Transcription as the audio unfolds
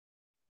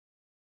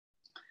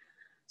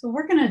So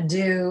we're going to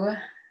do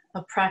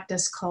a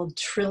practice called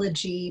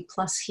Trilogy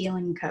plus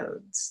Healing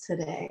Codes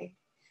today.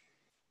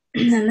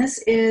 And this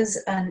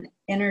is an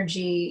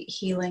energy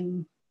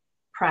healing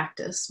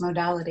practice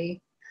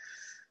modality,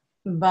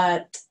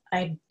 but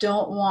I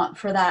don't want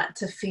for that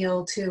to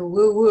feel too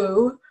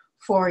woo-woo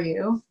for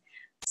you.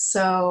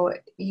 So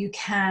you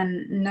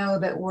can know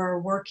that we're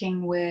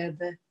working with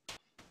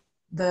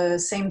the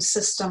same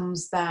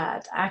systems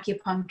that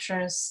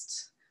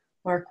acupuncturists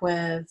work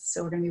with.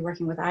 So we're going to be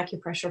working with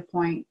acupressure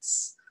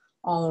points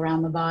all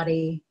around the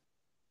body,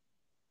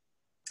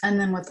 and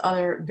then with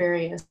other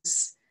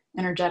various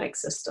energetic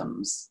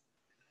systems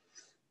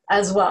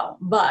as well.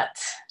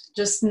 But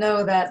just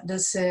know that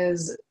this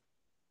is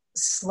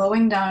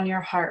slowing down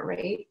your heart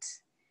rate.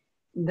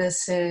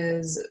 This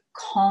is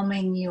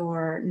calming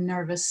your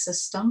nervous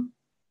system.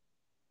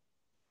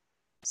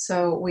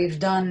 So we've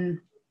done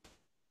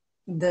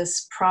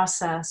this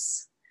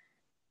process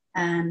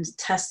and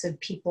tested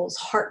people's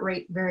heart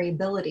rate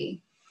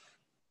variability.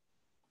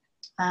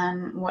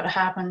 And what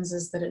happens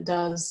is that it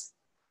does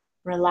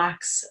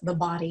relax the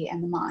body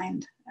and the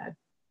mind a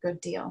good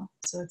deal.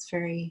 So it's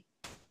very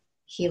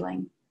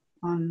healing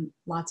on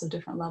lots of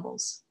different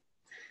levels.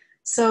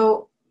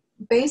 So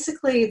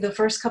basically, the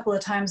first couple of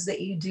times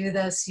that you do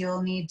this,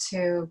 you'll need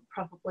to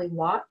probably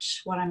watch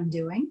what I'm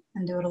doing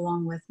and do it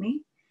along with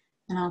me.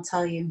 And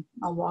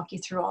I'll walk you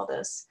through all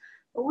this.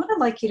 But what I'd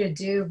like you to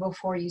do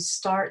before you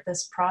start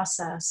this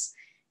process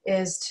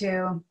is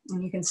to,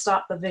 and you can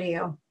stop the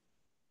video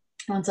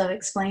once I've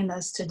explained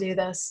this, to do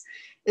this,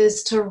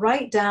 is to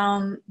write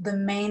down the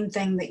main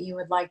thing that you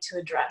would like to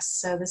address.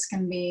 So this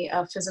can be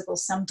a physical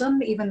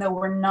symptom, even though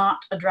we're not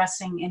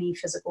addressing any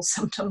physical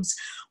symptoms.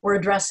 We're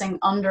addressing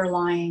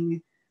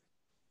underlying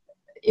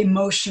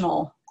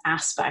emotional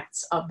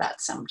aspects of that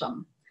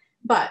symptom.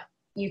 But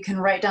you can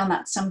write down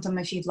that symptom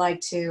if you'd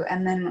like to,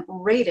 and then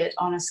rate it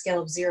on a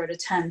scale of 0 to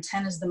 10.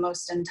 10 is the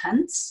most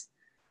intense,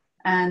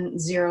 and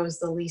 0 is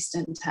the least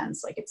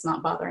intense, like it's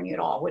not bothering you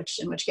at all,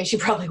 in which case you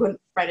probably wouldn't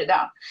write it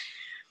down.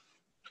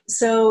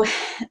 So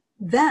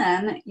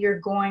then you're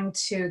going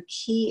to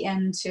key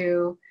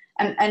into,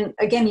 and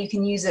again, you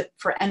can use it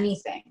for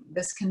anything.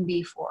 This can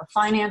be for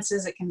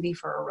finances, it can be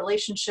for a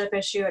relationship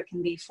issue, it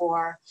can be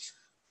for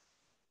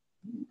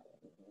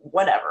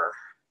whatever.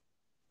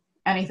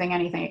 Anything.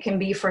 It can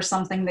be for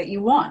something that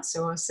you want.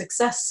 So a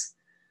success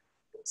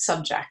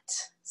subject.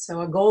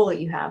 So a goal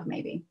that you have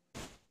maybe.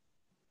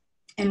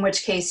 In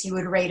which case you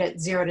would rate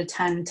it 0 to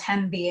 10,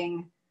 10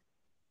 being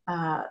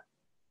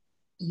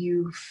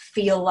you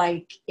feel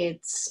like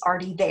it's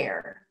already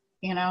there.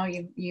 You know,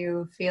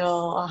 you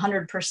feel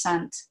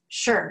 100%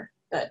 sure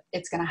that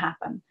it's going to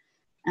happen.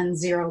 And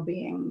 0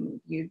 being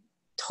you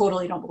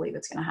totally don't believe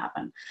it's going to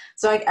happen.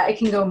 So I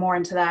can go more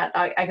into that.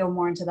 I go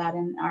more into that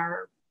in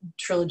our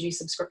Trilogy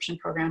subscription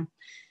program.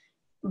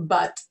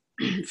 But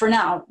for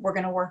now, we're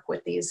going to work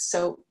with these.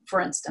 So for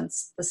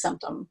instance, the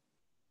symptom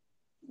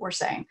we're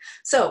saying.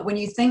 So when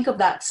you think of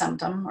that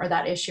symptom or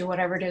that issue,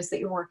 whatever it is that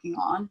you're working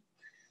on,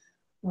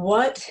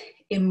 what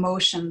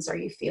emotions are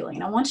you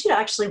feeling? I want you to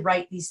actually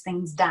write these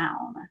things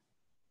down.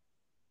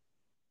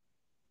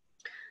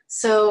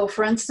 So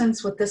for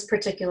instance, with this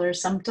particular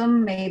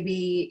symptom,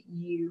 maybe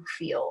you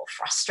feel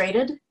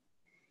frustrated.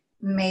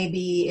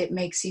 Maybe it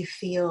makes you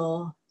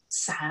feel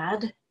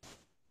sad.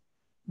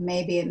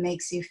 Maybe it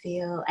makes you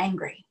feel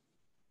angry.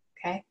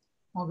 Okay,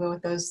 we'll go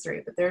with those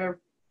 3, but there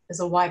is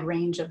a wide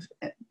range of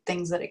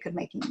things that it could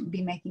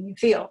be making you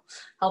feel.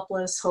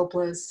 Helpless,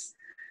 hopeless,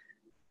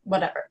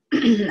 whatever.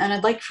 And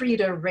I'd like for you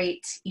to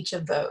rate each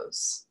of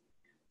those.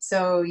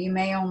 So you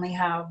may only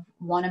have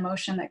 1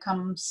 emotion that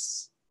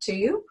comes to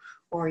you,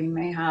 or you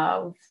may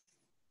have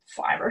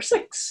 5 or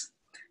 6.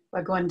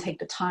 But go ahead and take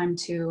the time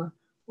to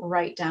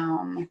write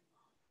down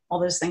all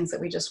those things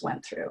that we just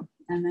went through,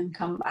 and then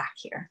come back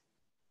here.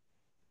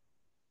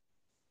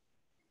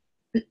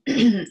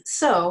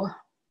 So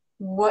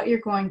what you're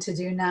going to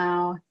do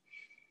now,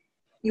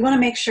 you want to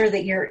make sure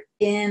that you're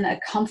in a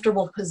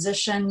comfortable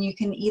position. You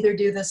can either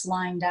do this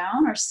lying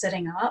down or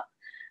sitting up.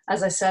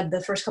 As I said,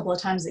 the first couple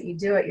of times that you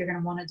do it, you're going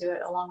to want to do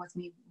it along with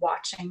me,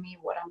 watching me,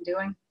 what I'm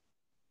doing,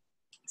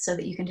 so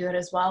that you can do it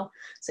as well.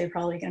 So you're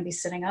probably going to be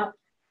sitting up.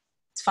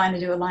 It's fine to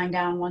do it lying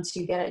down once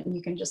you get it, and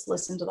you can just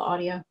listen to the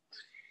audio.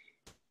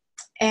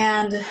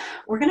 And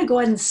we're going to go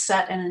ahead and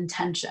set an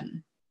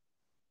intention.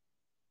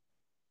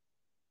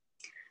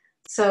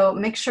 So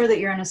make sure that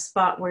you're in a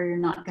spot where you're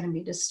not going to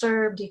be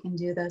disturbed. You can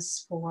do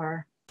this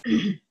for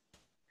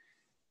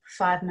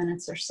 5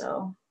 minutes or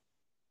so.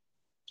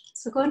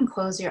 So go ahead and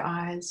close your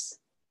eyes.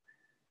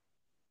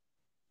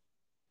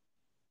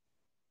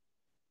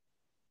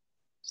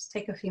 Just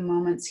take a few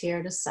moments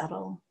here to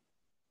settle.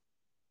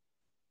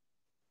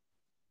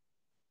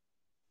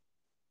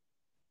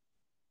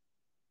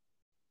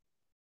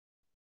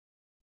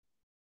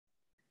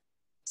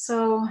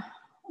 So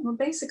we're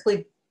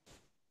basically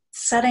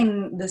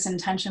setting this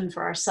intention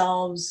for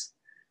ourselves.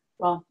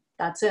 Well,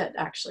 that's it,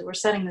 actually. We're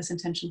setting this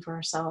intention for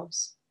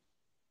ourselves.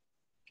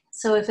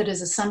 So if it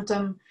is a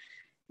symptom,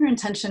 your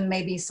intention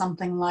may be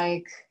something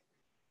like,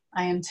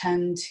 I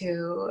intend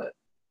to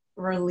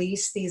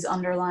release these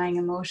underlying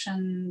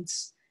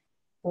emotions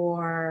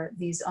or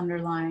these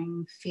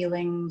underlying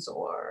feelings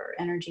or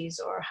energies,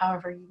 or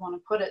however you want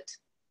to put it,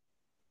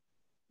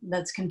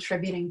 that's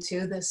contributing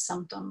to this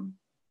symptom.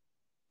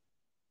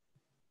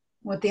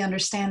 With the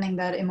understanding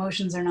that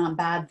emotions are not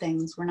bad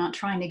things. We're not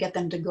trying to get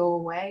them to go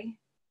away.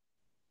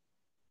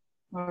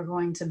 We're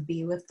going to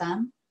be with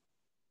them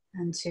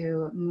and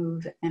to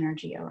move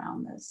energy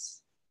around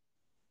this,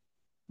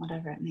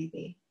 whatever it may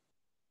be.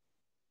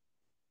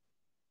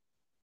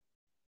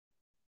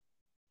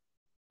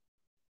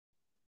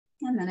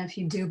 And then if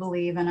you do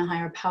believe in a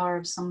higher power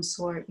of some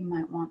sort, you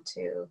might want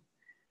to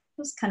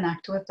just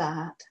connect with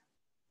that.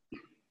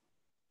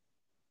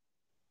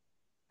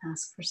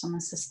 Ask for some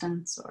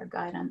assistance or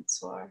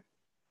guidance or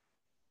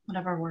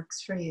whatever works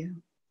for you.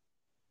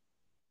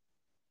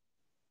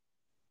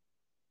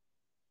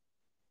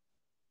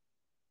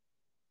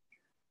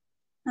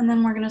 And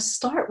then we're going to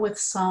start with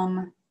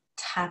some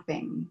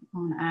tapping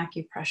on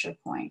acupressure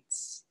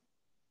points.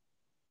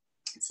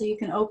 So you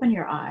can open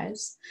your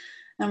eyes,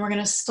 and we're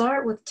going to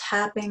start with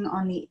tapping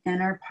on the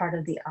inner part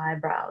of the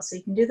eyebrow. So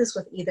you can do this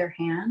with either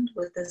hand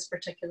with this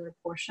particular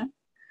portion.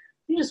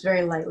 You just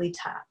very lightly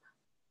tap.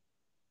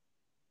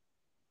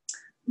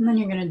 And then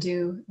you're going to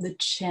do the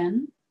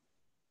chin.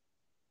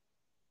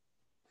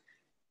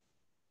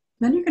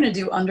 Then you're going to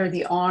do under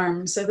the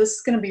arm. So this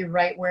is going to be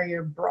right where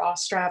your bra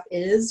strap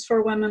is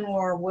for women,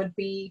 or would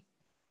be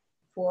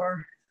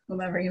for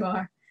whomever you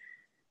are.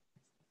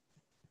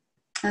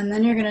 And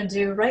then you're going to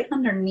do right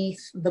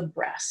underneath the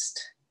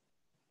breast.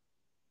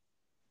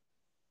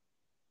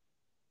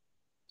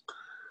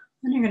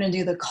 Then you're going to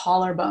do the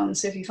collarbone.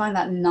 So if you find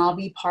that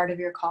knobby part of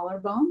your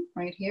collarbone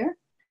right here,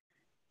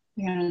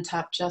 you're going to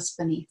tap just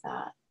beneath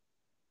that.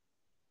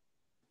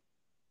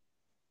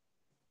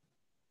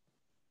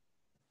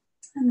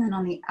 And then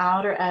on the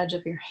outer edge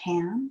of your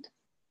hand.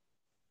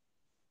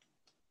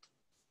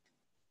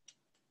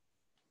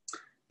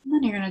 And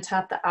then you're going to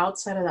tap the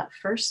outside of that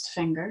first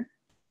finger,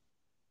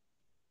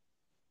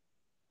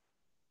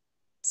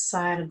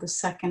 side of the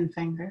second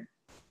finger,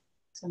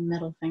 so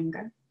middle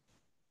finger.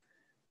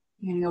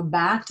 You're going to go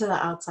back to the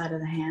outside of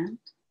the hand.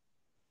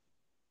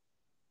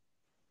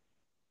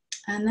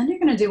 And then you're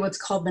going to do what's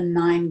called the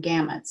 9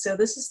 gamut. So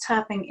this is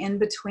tapping in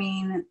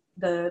between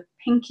the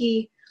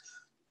pinky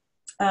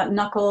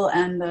knuckle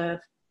and the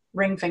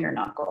ring finger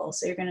knuckle.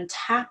 So you're going to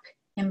tap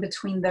in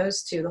between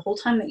those two the whole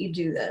time that you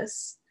do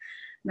this.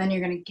 And then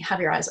you're going to have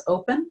your eyes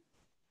open,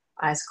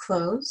 eyes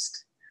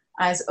closed,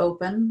 eyes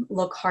open,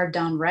 look hard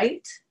down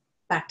right,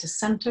 back to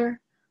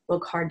center,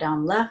 look hard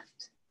down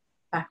left,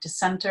 back to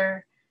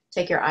center.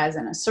 Take your eyes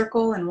in a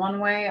circle in one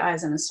way,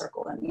 eyes in a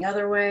circle in the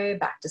other way,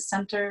 back to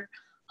center.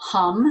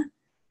 Hum.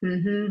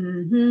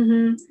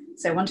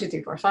 Say 1, 2,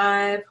 3, 4,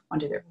 5. 1,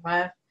 2, 3, 4,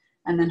 5.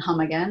 And then hum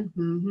again.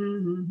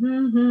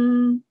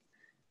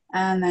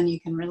 And then you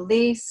can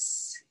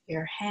release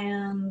your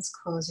hands,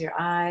 close your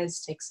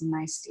eyes, take some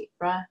nice deep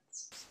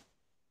breaths.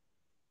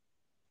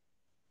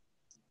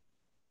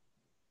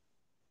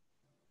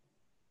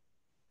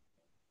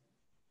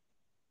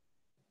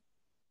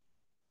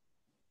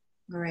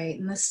 Great.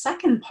 And the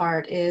second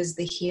part is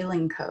the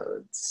healing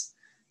codes.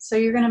 So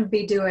you're going to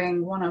be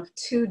doing one of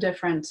 2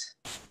 different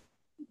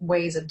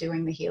ways of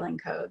doing the healing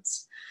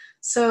codes.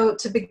 So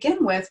to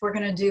begin with, we're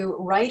going to do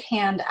right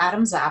hand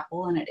Adam's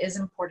apple, and it is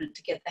important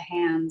to get the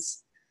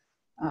hands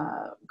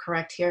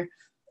correct here.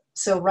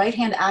 So right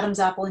hand Adam's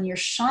apple, and you're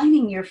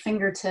shining your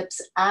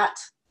fingertips at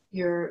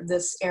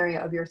this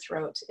area of your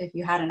throat. If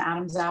you had an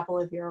Adam's apple,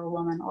 if you're a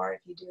woman, or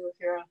if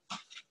you're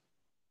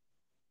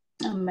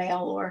a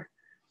male, or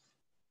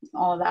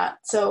all of that.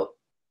 So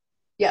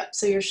yeah,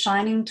 so you're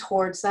shining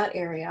towards that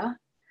area.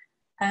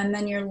 And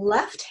then your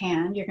left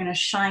hand, you're going to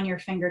shine your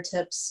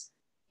fingertips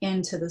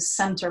into the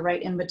center,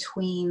 right in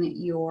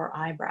between your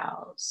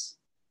eyebrows.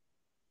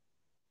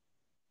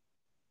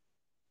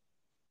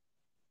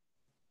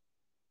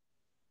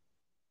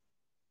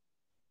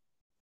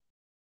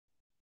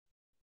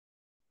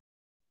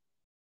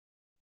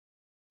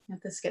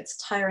 If this gets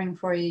tiring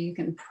for you, you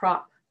can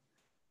prop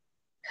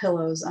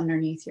pillows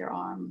underneath your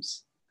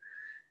arms.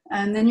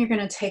 And then you're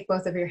going to take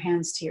both of your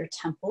hands to your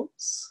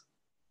temples.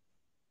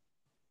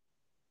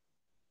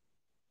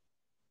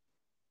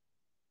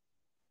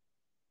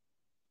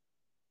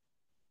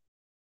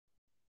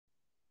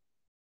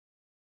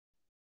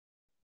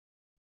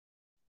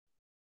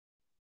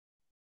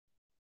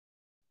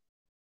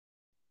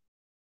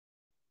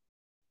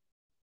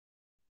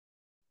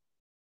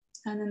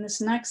 And then this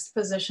next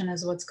position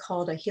is what's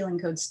called a Healing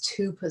Codes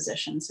 2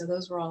 position. So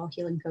those were all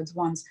Healing Codes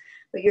 1s.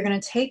 But you're going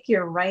to take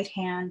your right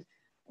hand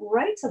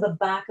right to the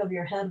back of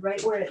your head,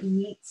 right where it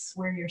meets,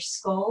 where your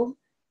skull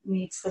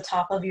meets the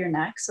top of your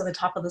neck, so the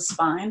top of the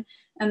spine.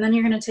 And then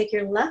you're going to take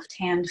your left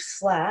hand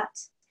flat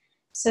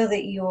so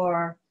that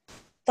your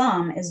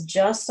thumb is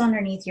just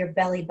underneath your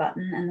belly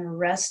button and the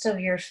rest of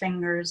your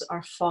fingers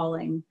are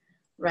falling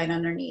right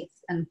underneath,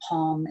 and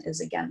palm is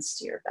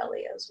against your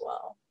belly as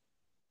well.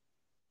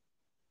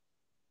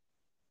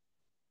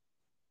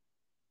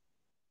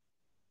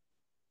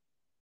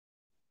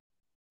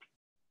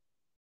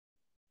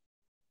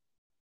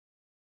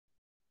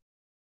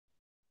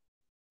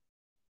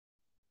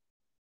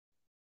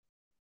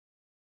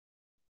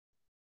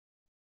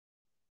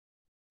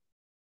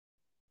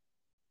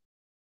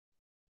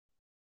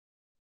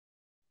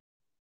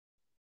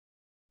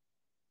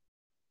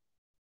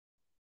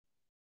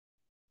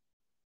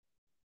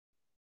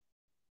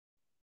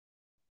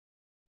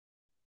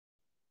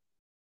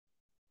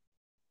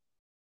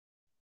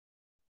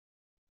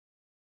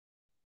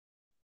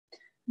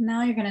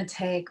 Now you're going to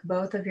take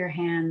both of your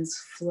hands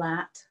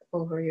flat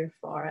over your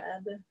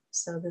forehead.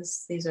 So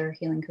these are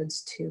Healing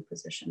Codes 2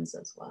 positions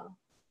as well.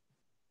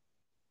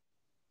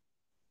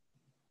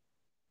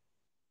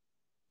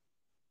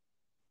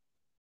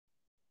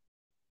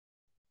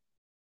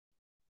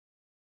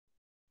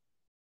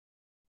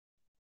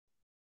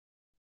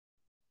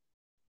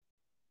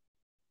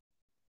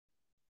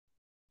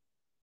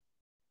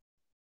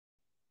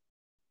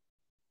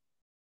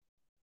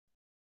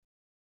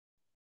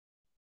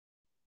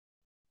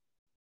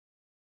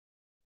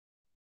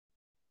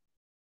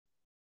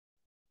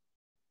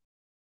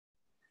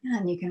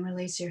 And you can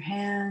release your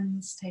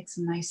hands, take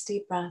some nice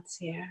deep breaths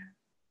here.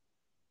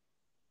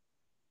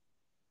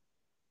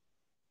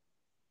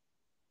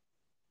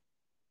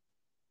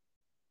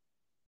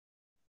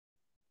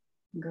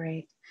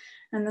 Great.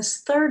 And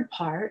this third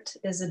part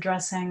is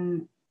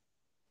addressing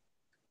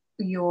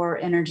your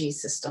energy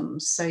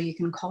systems. So you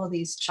can call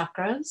these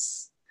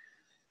chakras,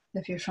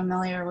 if you're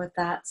familiar with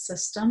that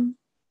system.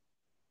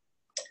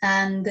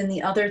 And then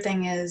the other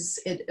thing is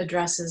it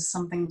addresses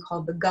something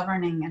called the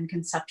governing and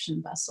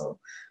conception vessel,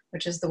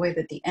 which is the way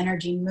that the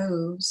energy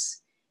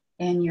moves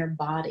in your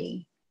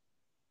body.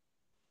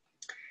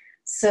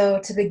 So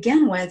to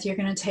begin with, you're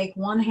going to take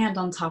one hand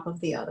on top of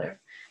the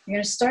other. You're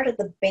going to start at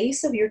the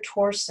base of your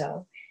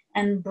torso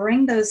and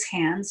bring those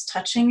hands,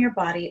 touching your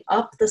body,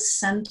 up the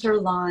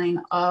center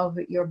line of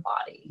your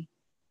body.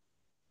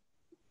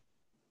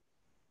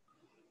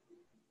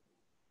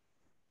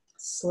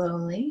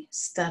 Slowly,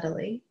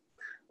 steadily,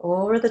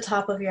 over the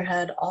top of your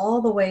head,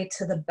 all the way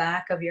to the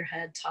back of your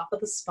head, top of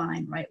the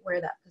spine, right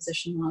where that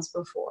position was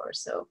before.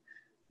 So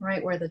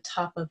right where the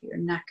top of your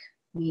neck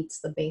meets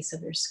the base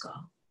of your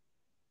skull.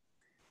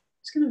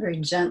 Just going to very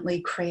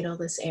gently cradle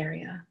this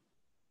area.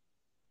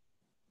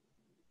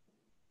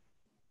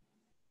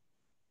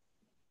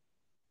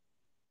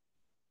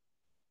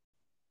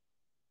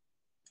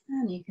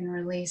 And you can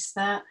release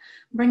that.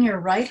 Bring your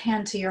right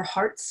hand to your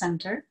heart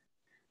center.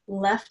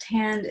 Left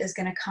hand is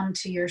going to come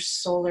to your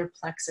solar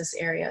plexus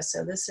area.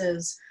 So this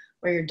is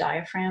where your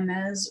diaphragm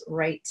is,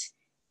 right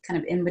kind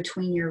of in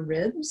between your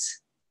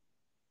ribs.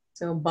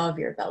 So above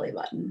your belly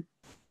button.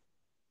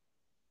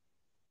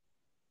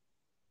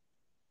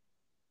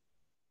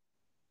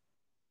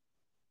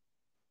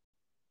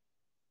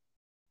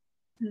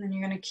 And then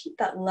you're going to keep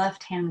that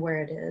left hand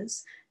where it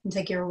is and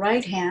take your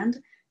right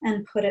hand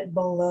and put it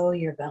below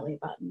your belly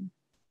button.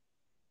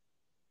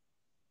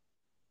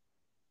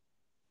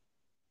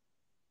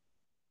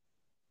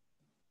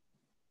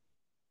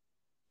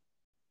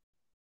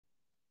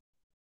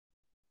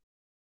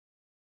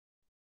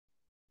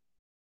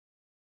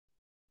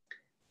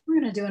 We're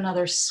going to do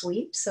another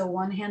sweep. So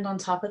one hand on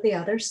top of the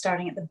other,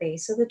 starting at the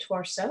base of the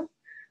torso,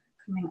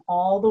 coming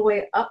all the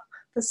way up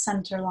the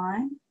center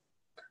line,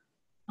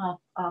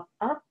 up, up,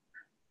 up.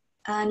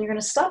 And you're going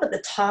to stop at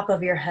the top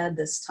of your head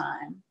this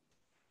time.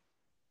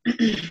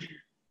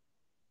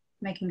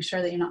 Making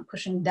sure that you're not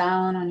pushing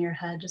down on your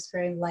head, just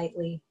very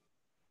lightly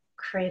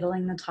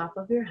cradling the top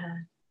of your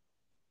head.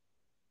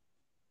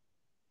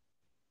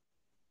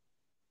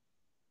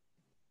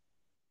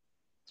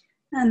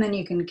 And then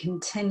you can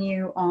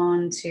continue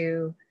on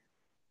to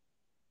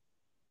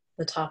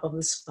the top of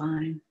the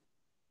spine.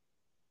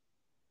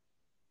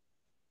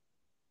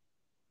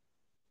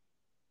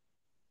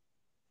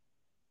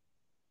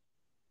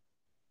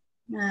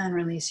 And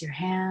release your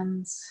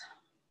hands.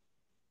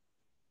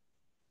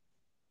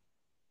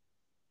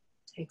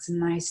 Take some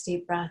nice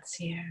deep breaths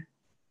here.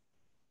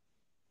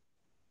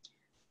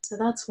 So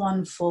that's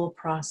one full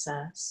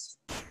process.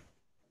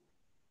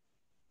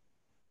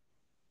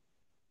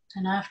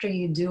 And after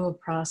you do a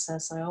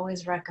process, I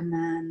always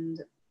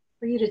recommend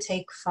for you to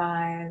take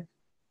 5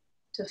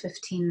 to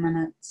 15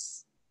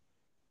 minutes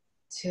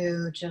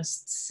to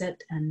just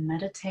sit and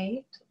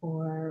meditate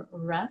or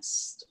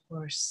rest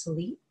or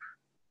sleep.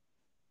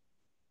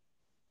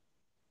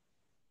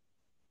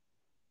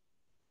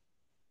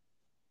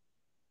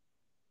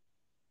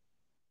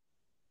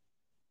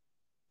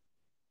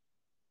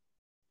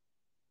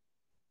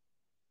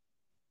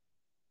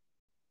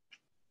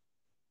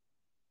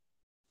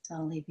 So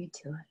I'll leave you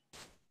to it.